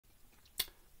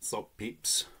What's up,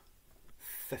 peeps?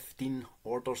 15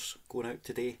 orders going out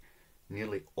today,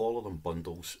 nearly all of them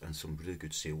bundles and some really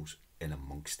good sales in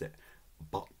amongst it.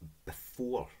 But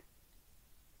before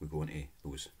we go into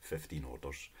those 15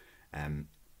 orders,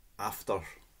 after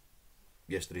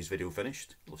yesterday's video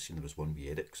finished, you'll have seen there was one wee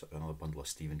edit, because another bundle of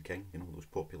Stephen King, you know, those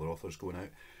popular authors going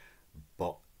out.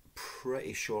 But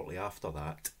pretty shortly after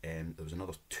that, there was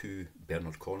another 2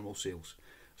 Bernard Cornwell sales.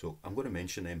 So I'm going to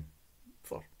mention them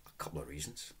for a couple of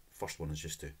reasons. First one is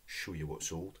just to show you what's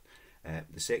sold.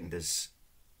 The second is,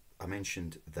 I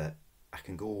mentioned that I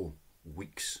can go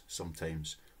weeks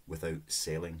sometimes without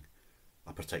selling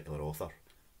a particular author,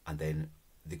 and then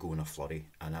they go in a flurry,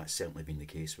 and that's certainly been the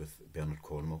case with Bernard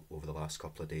Cornwell over the last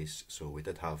couple of days. So we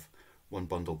did have one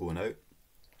bundle going out,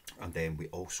 and then we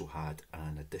also had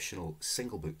an additional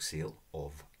single book sale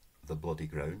of The Bloody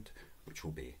Ground, which will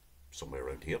be somewhere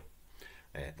around here.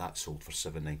 That sold for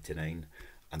 $7.99,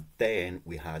 and then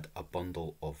we had a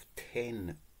bundle of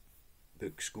 10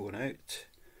 books going out,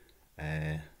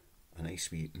 a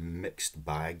nice wee mixed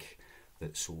bag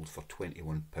that sold for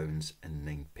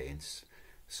 £21.09.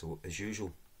 So as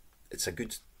usual, it's a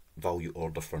good value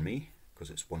order for me because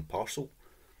it's one parcel.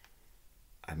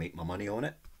 I make my money on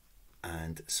it,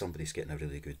 and somebody's getting a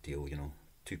really good deal, you know,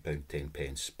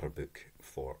 £2.10 per book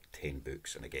for 10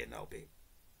 books. And again, that'll be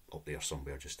up there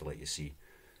somewhere just to let you see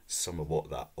some of what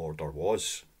that order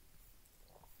was.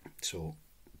 So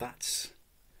that's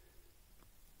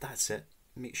it.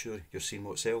 Make sure you're seeing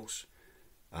what sells.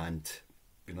 And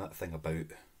you know that thing about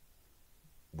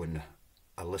when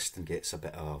a listing gets a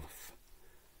bit of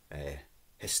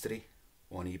history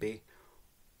on eBay,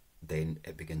 then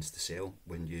it begins to sell.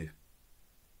 When you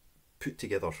put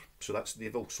together, so that's,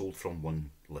 they've all sold from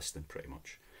one listing pretty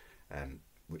much,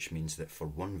 which means that for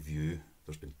one view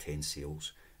there's been 10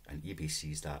 sales, and eBay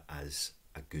sees that as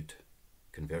a good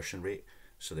conversion rate.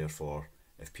 So therefore,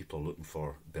 if people are looking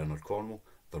for Bernard Cornwell,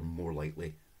 they're more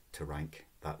likely to rank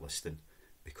that listing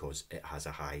because it has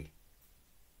a high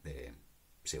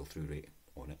sale through rate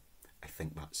on it. I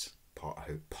think that's part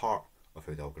of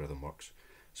how the algorithm works.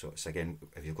 So it's, again,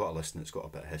 if you've got a listing that's got a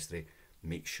bit of history,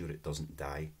 make sure it doesn't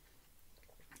die.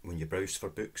 When you browse for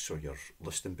books or you're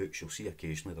listing books, you'll see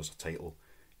occasionally there's a title,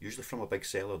 usually from a big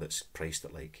seller, that's priced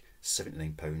at like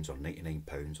 £79 or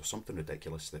 £99 or something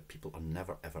ridiculous that people are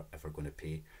never ever going to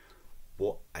pay.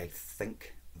 What I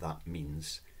think that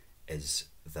means is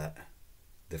that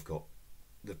they've got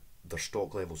their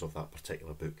stock levels of that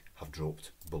particular book have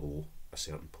dropped below a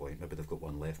certain point. Maybe they've got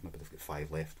one left, maybe they've got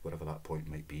 5 left, whatever that point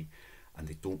might be, and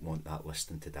they don't want that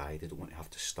listing to die. They don't want to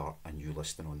have to start a new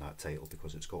listing on that title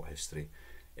because it's got history,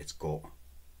 it's got,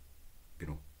 you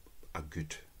know, a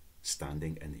good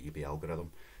standing in the eBay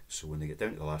algorithm. So when they get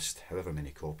down to the last however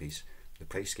many copies, the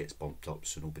price gets bumped up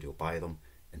so nobody will buy them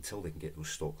until they can get those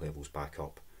stock levels back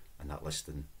up, and that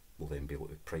listing will then be able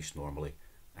to price normally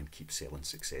and keep selling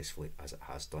successfully as it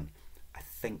has done. I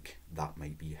think that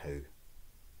might be how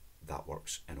that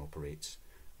works and operates.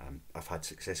 I've had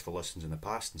successful listings in the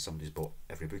past and somebody's bought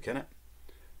every book in it,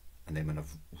 and then when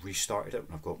I've restarted it,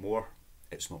 when I've got more,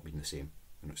 it's not been the same,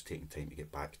 and it's taking time to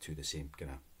get back to the same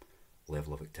kind of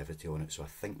level of activity on it. So I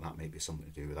think that might be something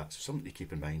to do with that. So something to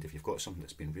keep in mind: if you've got something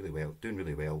that's been really well, doing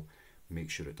really well, make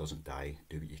sure it doesn't die.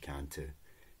 Do what you can to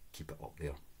keep it up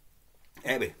there.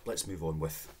 Anyway, let's move on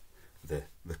with the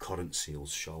current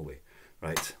sales, shall we?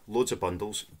 Right, loads of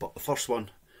bundles, but the first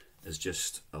one is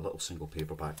just a little single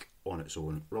paperback on its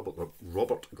own.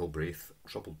 Robert Galbraith,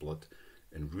 Troubled Blood,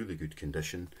 in really good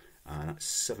condition, and that's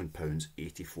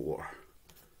 £7.84.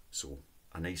 So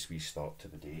a nice wee start to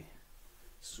the day.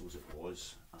 So as it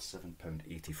was, a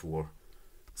 £7.84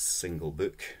 single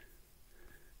book.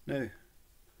 Now,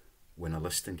 when a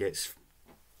listing gets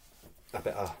a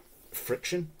bit of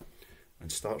friction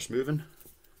and starts moving,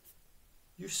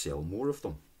 you sell more of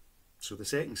them. So the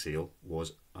second sale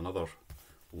was another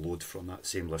load from that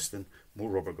same listing, more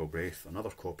Robert Galbraith,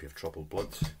 another copy of Troubled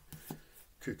Blood,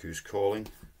 Cuckoo's Calling,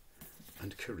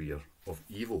 and Career of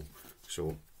Evil.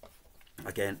 So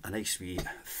again, a nice wee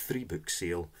 3-book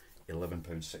sale,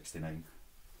 £11.69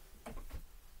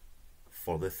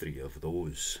 for the 3 of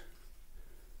those.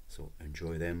 So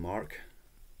enjoy them, Mark.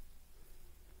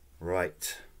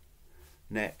 Right,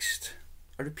 next,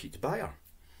 a repeat buyer.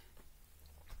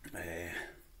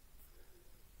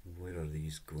 Where are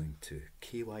these going to?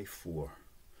 KY4.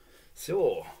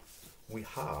 So we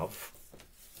have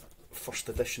first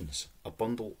editions, a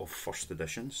bundle of first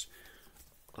editions,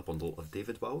 a bundle of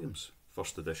David Walliams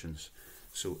first editions.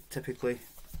 So typically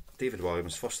David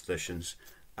Walliams first editions,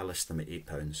 I list them at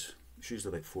 £8. It's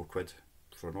usually like £4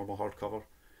 for a normal hardcover,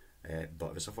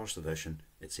 but if it's a first edition,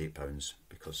 it's £8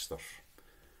 because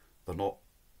they're not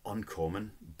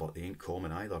uncommon, but they ain't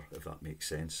common either, if that makes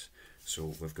sense.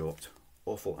 So we've got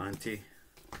Awful Auntie,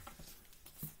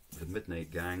 The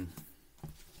Midnight Gang,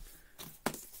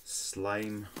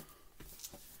 Slime,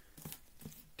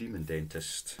 Demon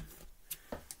Dentist,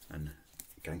 and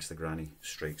Gangsta Granny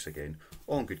Strikes Again.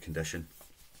 All in good condition,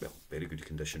 well, very good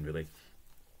condition really.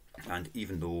 And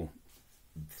even though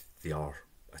they are,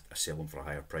 I sell them for a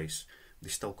higher price, they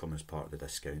still come as part of the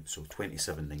discount. So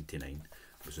 $27.99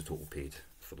 was the total paid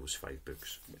for those 5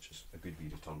 books, which is a good wee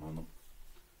return on them.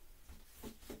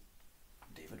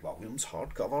 David Williams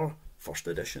hardcover, first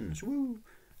editions, woo!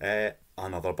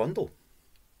 Another bundle.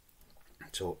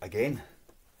 So again,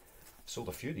 sold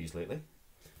a few of these lately,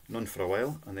 none for a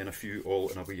while, and then a few all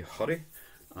in a wee hurry,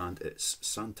 and it's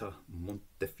Santa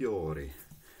Montefiore.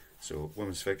 So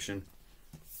women's fiction,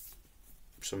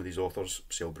 some of these authors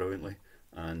sell brilliantly,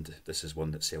 and this is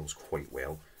one that sells quite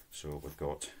well. So we've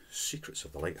got Secrets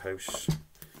of the Lighthouse,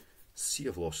 Sea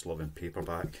of Lost Love in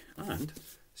paperback, and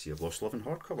Sea of Lost Love in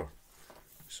hardcover.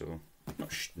 So I'm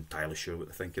not entirely sure what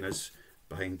the thinking is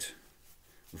behind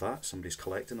that. Somebody's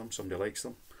collecting them, somebody likes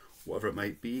them, whatever it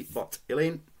might be. But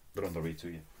Elaine, they're on their way to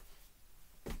you.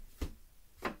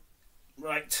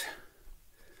 Right,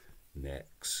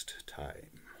 next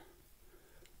time.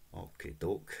 Okay,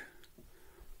 doke.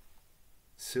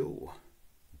 So,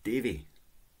 Davey,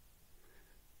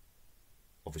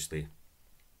 obviously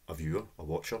a viewer, a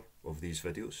watcher of these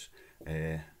videos.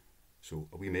 So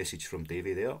a wee message from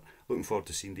Davey there. Looking forward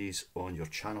to seeing these on your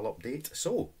channel update.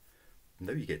 So,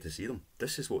 now you get to see them.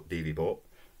 This is what Davey bought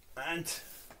and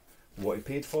what he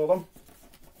paid for them.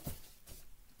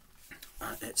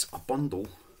 And it's a bundle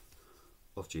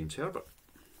of James Herbert.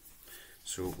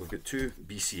 So we've got 2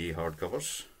 BCA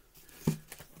hardcovers,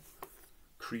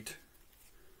 Creed,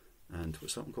 and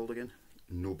what's that one called again?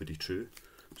 Nobody True.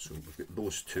 So we've got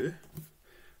those 2,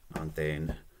 and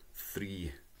then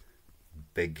 3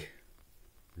 big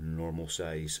normal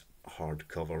size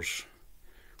hardcovers,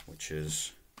 which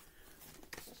is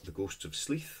The Ghosts of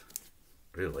Sleeth.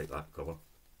 Really like that cover.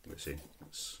 Let's see,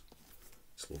 it's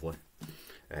lovely.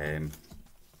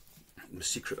 The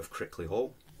Secret of Crickley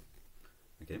Hall,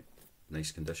 again,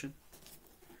 nice condition.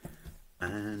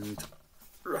 And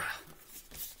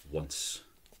Once.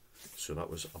 So that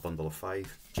was a bundle of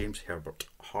 5 James Herbert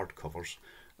hardcovers,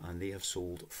 and they have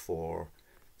sold for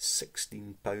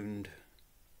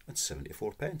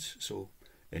 £16.74. So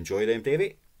enjoy them,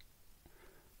 Davey.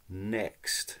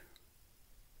 Next,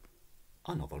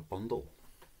 another bundle.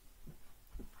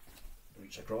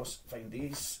 Reach across, find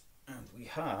these, and we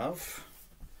have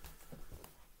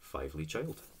 5 Lee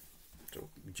Child. So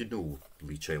you know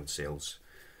Lee Child sells.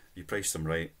 You price them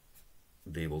right,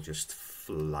 they will just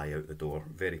fly out the door.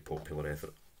 Very popular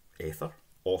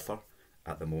author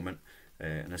at the moment.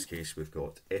 In this case we've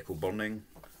got Echo Burning,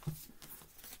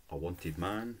 A Wanted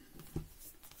Man,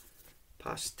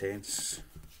 Past Tense,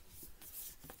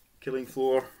 Killing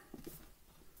Floor,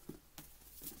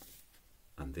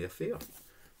 and The Affair.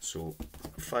 So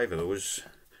 5 of those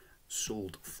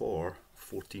sold for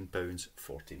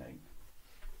 £14.49.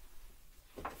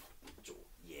 So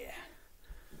yeah,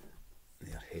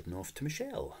 they're heading off to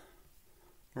Michelle.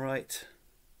 Right,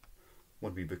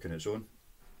 one wee book on its own.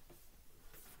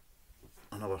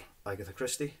 Another Agatha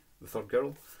Christie, The Third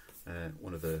Girl,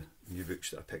 one of the new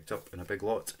books that I picked up in a big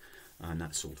lot, and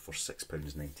that sold for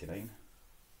 £6.99.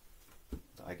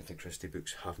 The Agatha Christie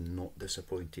books have not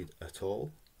disappointed at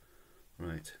all.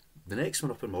 Right, the next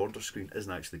one up on my order screen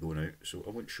isn't actually going out, so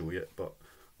I won't show you it, but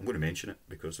I'm going to mention it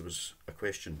because there was a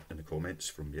question in the comments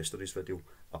from yesterday's video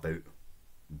about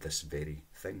this very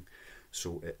thing.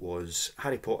 So it was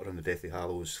Harry Potter and the Deathly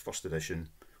Hallows first edition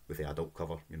with the adult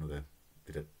cover. You know, they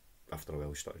did, after a while,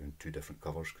 we started doing 2 different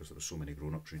covers because there were so many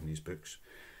grown-ups reading these books.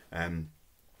 I'd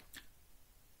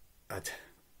had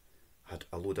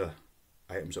a load of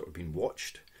items that were being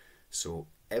watched, so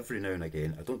every now and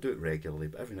again, I don't do it regularly,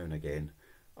 but every now and again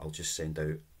I'll just send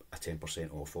out a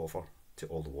 10% off offer to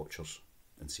all the watchers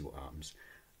and see what happens.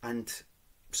 And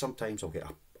sometimes I'll get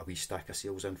a wee stack of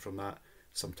sales in from that,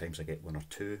 sometimes I get 1 or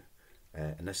 2.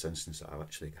 In this instance I've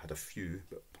actually had a few,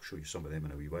 but I'll show you some of them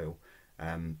in a wee while.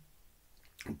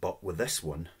 But with this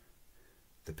one,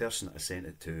 the person that I sent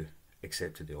it to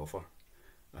accepted the offer,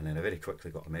 and then I very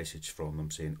quickly got a message from them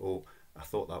saying, oh, I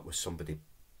thought that was somebody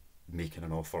making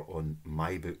an offer on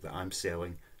my book that I'm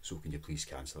selling, so can you please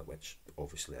cancel it, which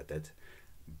obviously I did.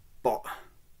 But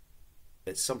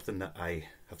it's something that I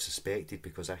have suspected,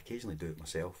 because I occasionally do it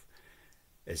myself,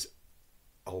 is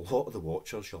a lot of the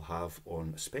watchers you'll have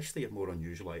on, especially your more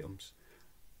unusual items,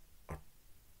 are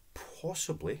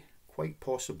possibly, quite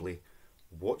possibly,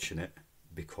 watching it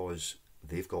because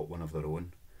they've got one of their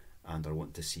own and are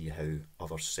wanting to see how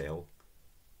others sell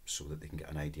so that they can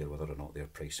get an idea whether or not they're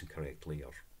pricing correctly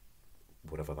or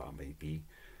whatever that might be.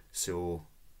 So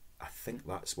I think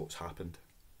that's what's happened.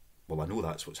 Well, I know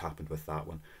that's what's happened with that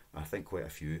one. I think quite a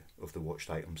few of the watched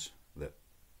items that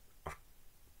are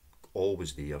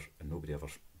always there and nobody ever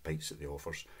bites at the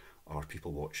offers are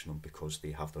people watching them because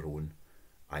they have their own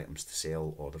items to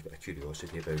sell, or they've got a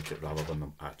curiosity about it rather than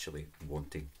them actually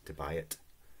wanting to buy it.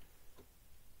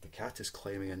 The cat is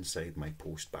climbing inside my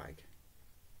post bag.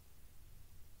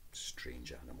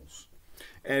 Strange animals.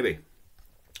 Anyway,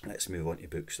 let's move on to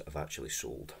books that I've actually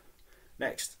sold.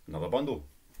 Next, another bundle.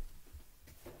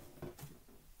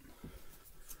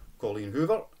 Colleen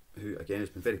Hoover, who again has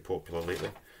been very popular lately.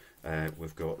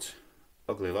 We've got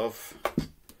Ugly Love,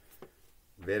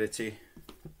 Verity,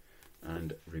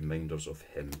 and Reminders of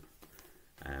Him.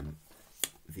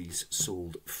 These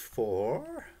sold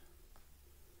for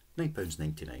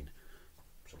 £9.99.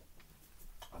 So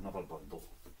another bundle.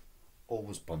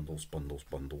 Always bundles, bundles,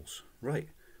 bundles. Right,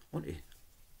 on to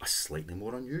a slightly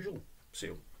more unusual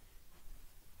sale.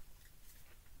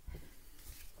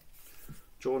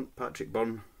 John Patrick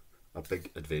Byrne, A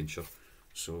Big Adventure.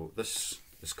 So this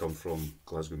has come from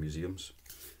Glasgow Museums.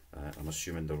 I'm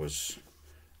assuming there was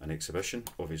an exhibition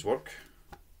of his work,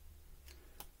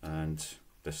 and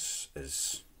this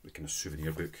is the kind of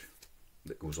souvenir book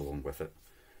that goes along with it.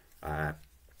 I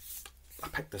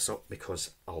picked this up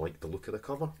because I like the look of the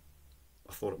cover.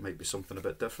 I thought it might be something a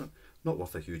bit different, not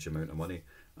worth a huge amount of money,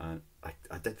 and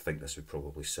I did think this would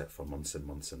probably sit for months and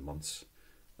months and months,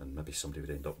 and maybe somebody would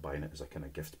end up buying it as a kind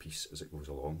of gift piece as it goes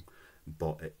along,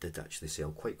 but it did actually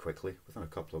sell quite quickly, within a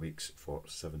couple of weeks, for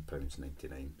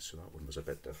 £7.99, so that one was a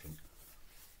bit different.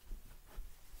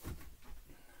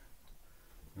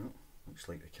 Well, looks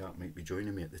like the cat might be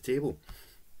joining me at the table.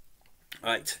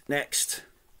 Right, next,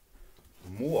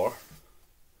 more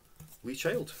Lee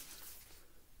Child.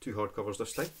 2 hardcovers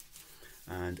this time,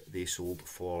 and they sold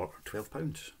for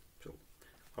 £12. So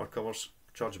hardcovers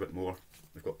charge a bit more,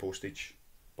 they've got postage,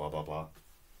 blah blah blah.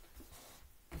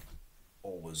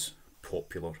 Always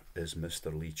popular is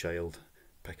Mr. Lee Child.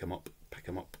 Pick 'em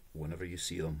up whenever you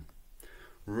see them.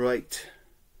 Right,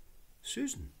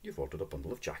 Susan, you've ordered a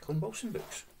bundle of Jacqueline Wilson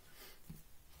books.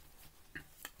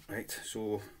 Right,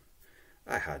 so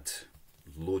I had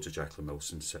loads of Jacqueline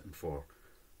Wilson sitting for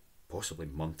possibly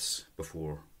months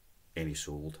before any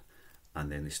sold, and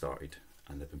then they started,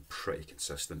 and they've been pretty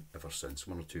consistent ever since.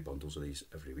 1 or 2 bundles of these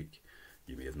every week,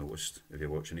 you may have noticed if you're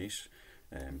watching these.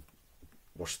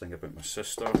 Worst Thing About My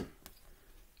Sister,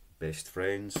 Best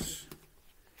Friends,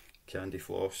 Candy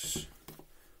Floss,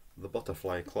 The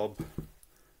Butterfly Club,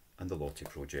 and The Lottie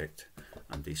Project,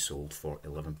 and they sold for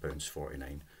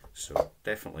 £11.49. So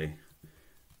definitely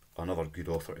another good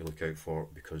author to look out for,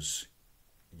 because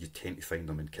you tend to find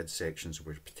them in kids sections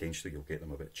where potentially you'll get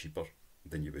them a bit cheaper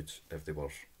than you would if they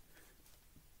were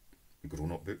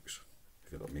grown-up books,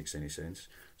 if that makes any sense.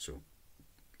 So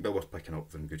well worth picking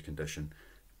up, they're in good condition.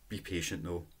 Be patient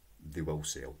though, they will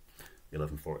sell.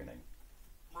 £11.49.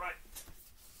 Right.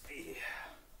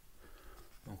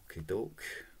 Okie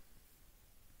doke.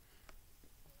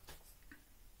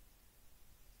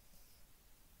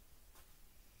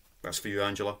 That's for you,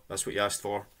 Angela. That's what you asked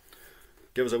for.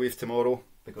 Give us a wave tomorrow,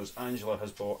 because Angela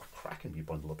has bought a cracking wee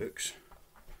bundle of books.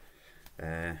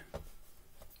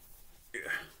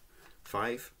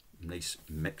 5, nice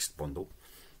mixed bundle.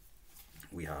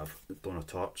 We have Donna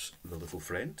Tartt's The Little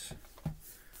Friend,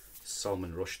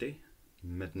 Salman Rushdie,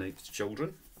 Midnight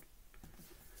Children,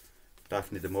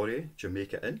 Daphne du Maurier,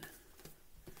 Jamaica Inn,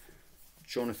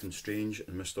 Jonathan Strange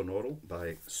and Mr. Norrell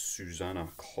by Susanna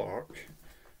Clarke,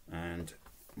 and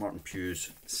Martin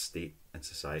Pugh's State and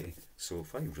Society. So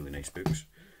 5 really nice books,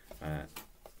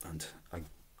 and a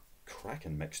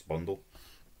cracking mixed bundle,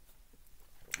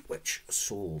 which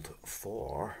sold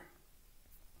for,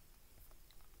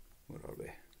 where are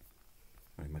we?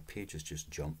 Right, my page has just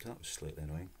jumped, that was slightly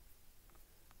annoying.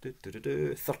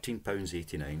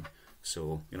 £13.89.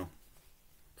 So, you know,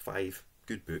 5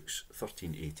 good books,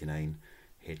 £13.89,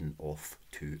 heading off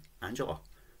to Angela.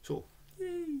 So,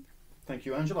 yay! Thank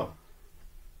you, Angela.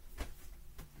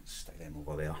 Let's stick them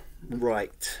over there.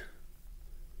 Right.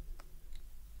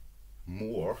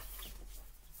 More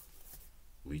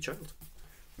Lee Child.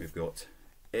 We've got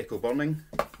Echo Burning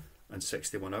and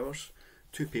 61 Hours.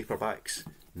 2 paperbacks,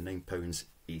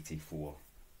 £9.84.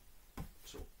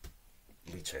 So,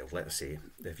 Lee Child, let us say,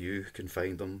 if you can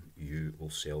find them, you will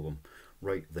sell them.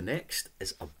 Right, the next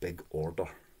is a big order,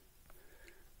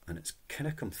 and it's kind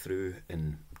of come through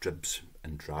in dribs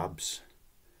and drabs.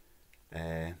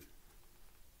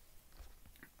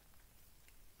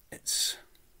 It's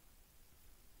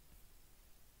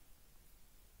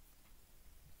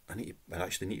I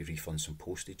actually need to refund some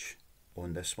postage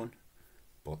on this one,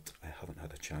 but I haven't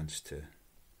had a chance to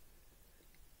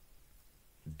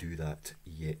do that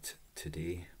yet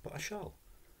today, but I shall.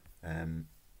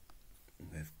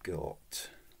 We've got,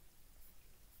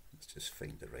 let's just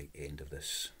find the right end of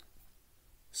this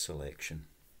selection.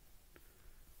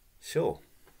 So,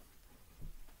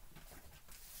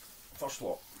 first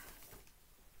lot.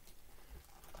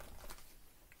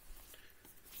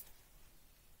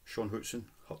 Sean Hutson,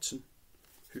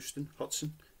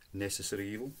 Necessary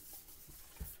Evil.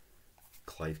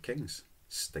 Clive King's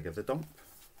Stig of the Dump.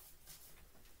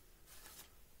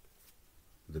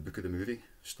 The Book of the Movie,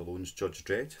 Stallone's Judge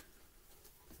Dredd.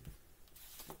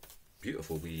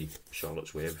 Beautiful wee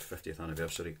Charlotte's Web 50th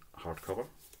anniversary hardcover.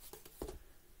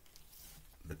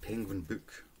 The Penguin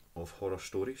Book of Horror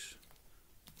Stories.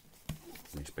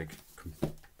 Nice big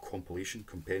compilation,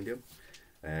 compendium.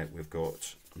 We've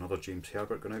got another James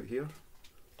Herbert going out here.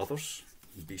 Others,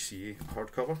 BCA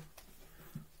hardcover.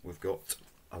 We've got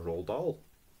a Roald Dahl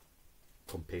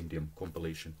compendium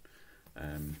compilation.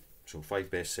 So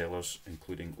 5 bestsellers,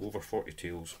 including over 40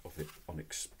 tales of the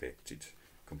unexpected,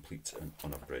 complete and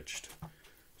unabridged.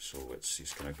 So it's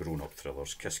these kind of grown-up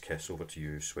thrillers. Kiss Kiss, Over to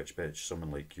You, Switch Bitch,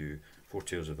 Someone Like You, 4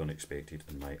 Tales of the Unexpected,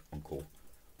 and My Uncle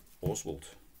Oswald.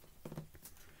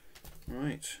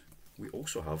 Right, we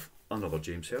also have another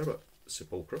James Herbert,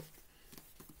 Sepulchre.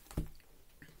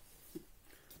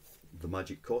 The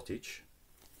Magic Cottage,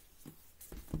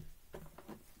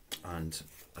 and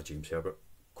a James Herbert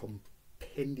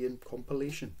compendium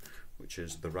compilation, which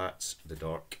is The Rats, The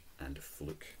Dark, and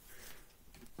Fluke.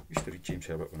 I used to read James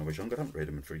Herbert when I was younger. I haven't read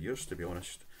him for years, to be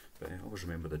honest, but I always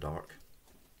remember The Dark.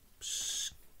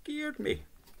 Scared me.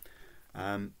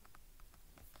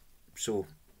 So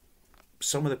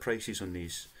some of the prices on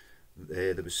these,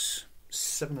 there was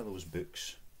 7 of those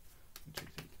books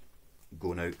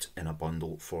going out in a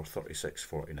bundle for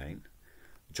 £36.49.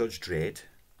 Judge Dredd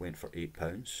went for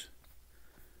 £8,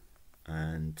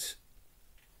 and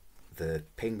the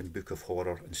Penguin Book of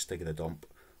Horror and Stig of the Dump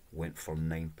went for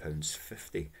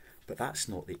 £9.50. But that's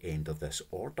not the end of this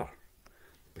order,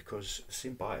 because the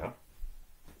same buyer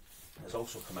has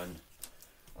also come in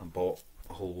and bought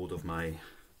a whole load of my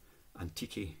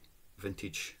antique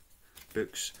vintage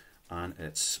books, and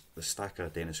it's the stack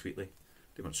of Dennis Wheatley.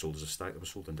 They weren't sold as a stack, they were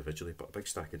sold individually, but a big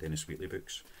stack of Dennis Wheatley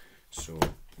books. So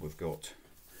we've got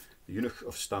The Eunuch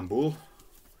of Stamboul,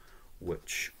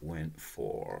 which went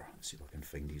for, let's see if I can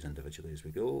find these individually as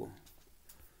we go.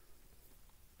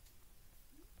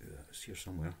 It's here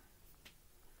somewhere.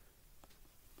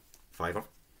 £5.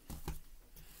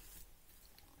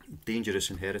 Dangerous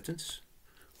Inheritance,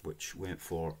 which went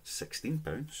for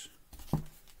 £16.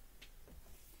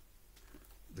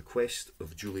 The Quest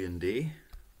of Julian Day,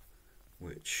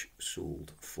 which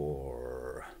sold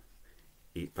for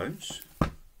 £8.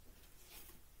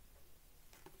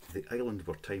 The Island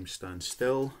Where Time Stands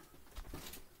Still,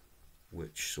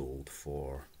 which sold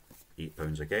for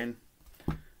 £8 again.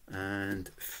 And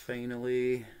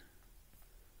finally,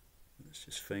 let's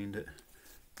just find it,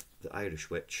 The Irish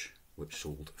Witch, which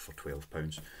sold for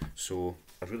 £12. So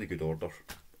a really good order,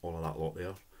 all of that lot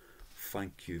there.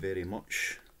 Thank you very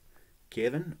much,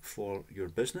 Kevin, for your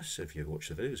business. If you watch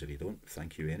the videos, if you don't,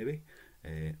 thank you anyway.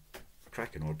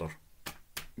 Cracking order,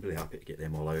 really happy to get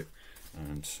them all out,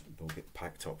 and they'll get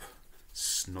packed up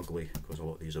snugly, because a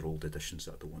lot of these are old editions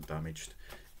that I don't want damaged,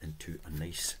 into a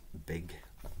nice big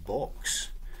box.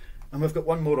 And we've got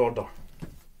one more order.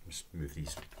 Let's move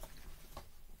these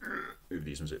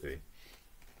ones out of the way.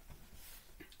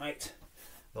 Right,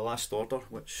 the last order,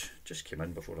 which just came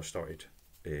in before I started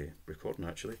recording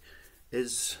actually,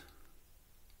 is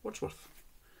Wordsworth.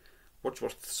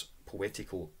 Wordsworth's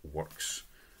Poetical Works.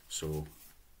 So,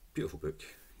 beautiful book.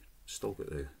 Still got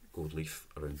the gold leaf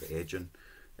around the edging.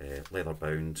 Leather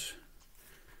bound.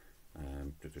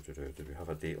 Do we have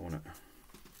a date on it?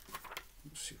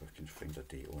 Let's see if I can find a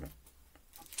date on it.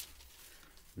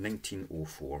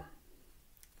 1904.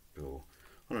 So,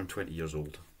 120 years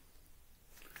old.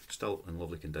 Still in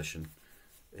lovely condition.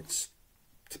 It's,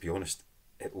 to be honest,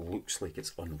 it looks like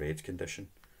it's unread condition.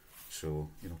 So,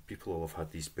 you know, people will have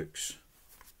had these books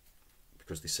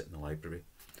because they sit in the library,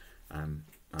 and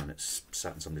it's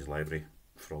sat in somebody's library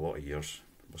for a lot of years.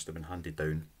 It must have been handed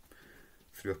down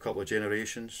through a couple of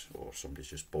generations, or somebody's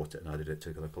just bought it and added it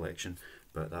to their collection.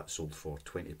 But that sold for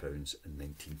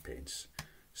 £20.19.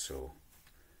 So,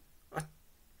 a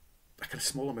kind of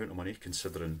small amount of money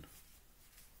considering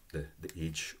the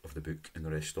age of the book and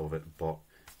the rest of it, but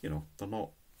you know, they're not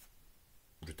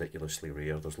ridiculously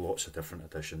rare. There's lots of different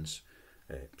editions,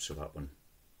 so that one,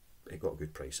 it got a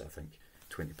good price, I think.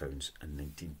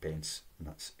 £20.19, and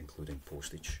that's including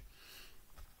postage.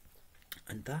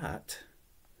 And that,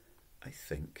 I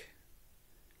think,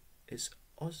 is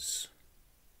us.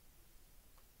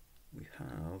 We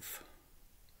have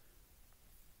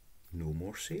no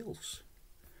more sales.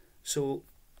 So,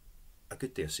 a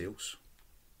good day of sales.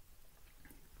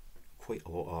 Quite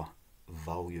a lot of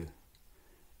value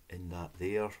in that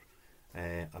there.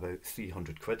 About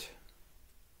 300 quid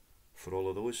for all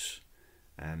of those.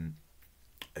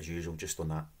 As usual, just on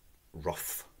that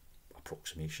rough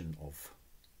approximation of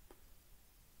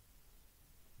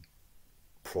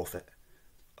profit,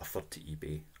 a third to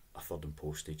eBay, a third in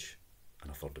postage,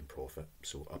 and a third in profit.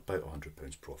 So about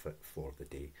 £100 profit for the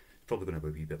day. It's probably going to be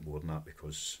a wee bit more than that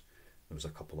because there was a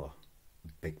couple of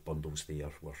big bundles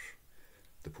there where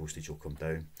the postage will come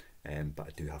down. But I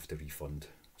do have to refund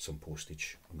some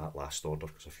postage on that last order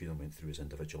because a few of them went through as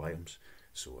individual items.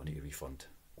 So I need to refund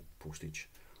postage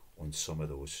on some of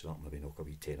those. So that'll maybe knock a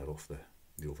wee tenner off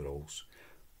the overalls.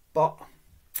 But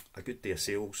a good day of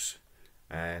sales.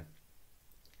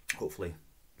 Hopefully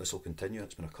this will continue.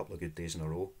 It's been a couple of good days in a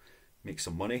row. Make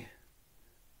some money.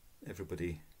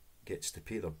 Everybody gets to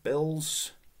pay their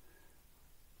bills.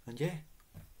 And yeah,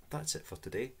 that's it for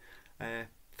today.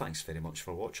 Thanks very much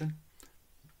for watching.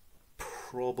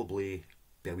 Probably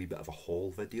be a wee bit of a haul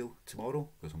video tomorrow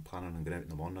because I'm planning on going out in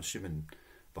the morning, assuming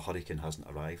the hurricane hasn't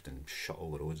arrived and shut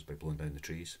all the roads by blowing down the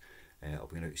trees. I'll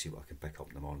be going out to see what I can pick up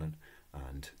in the morning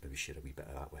and maybe share a wee bit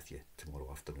of that with you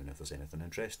tomorrow afternoon if there's anything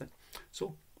interesting.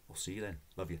 So, I'll see you then.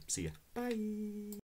 Love you. See you. Bye.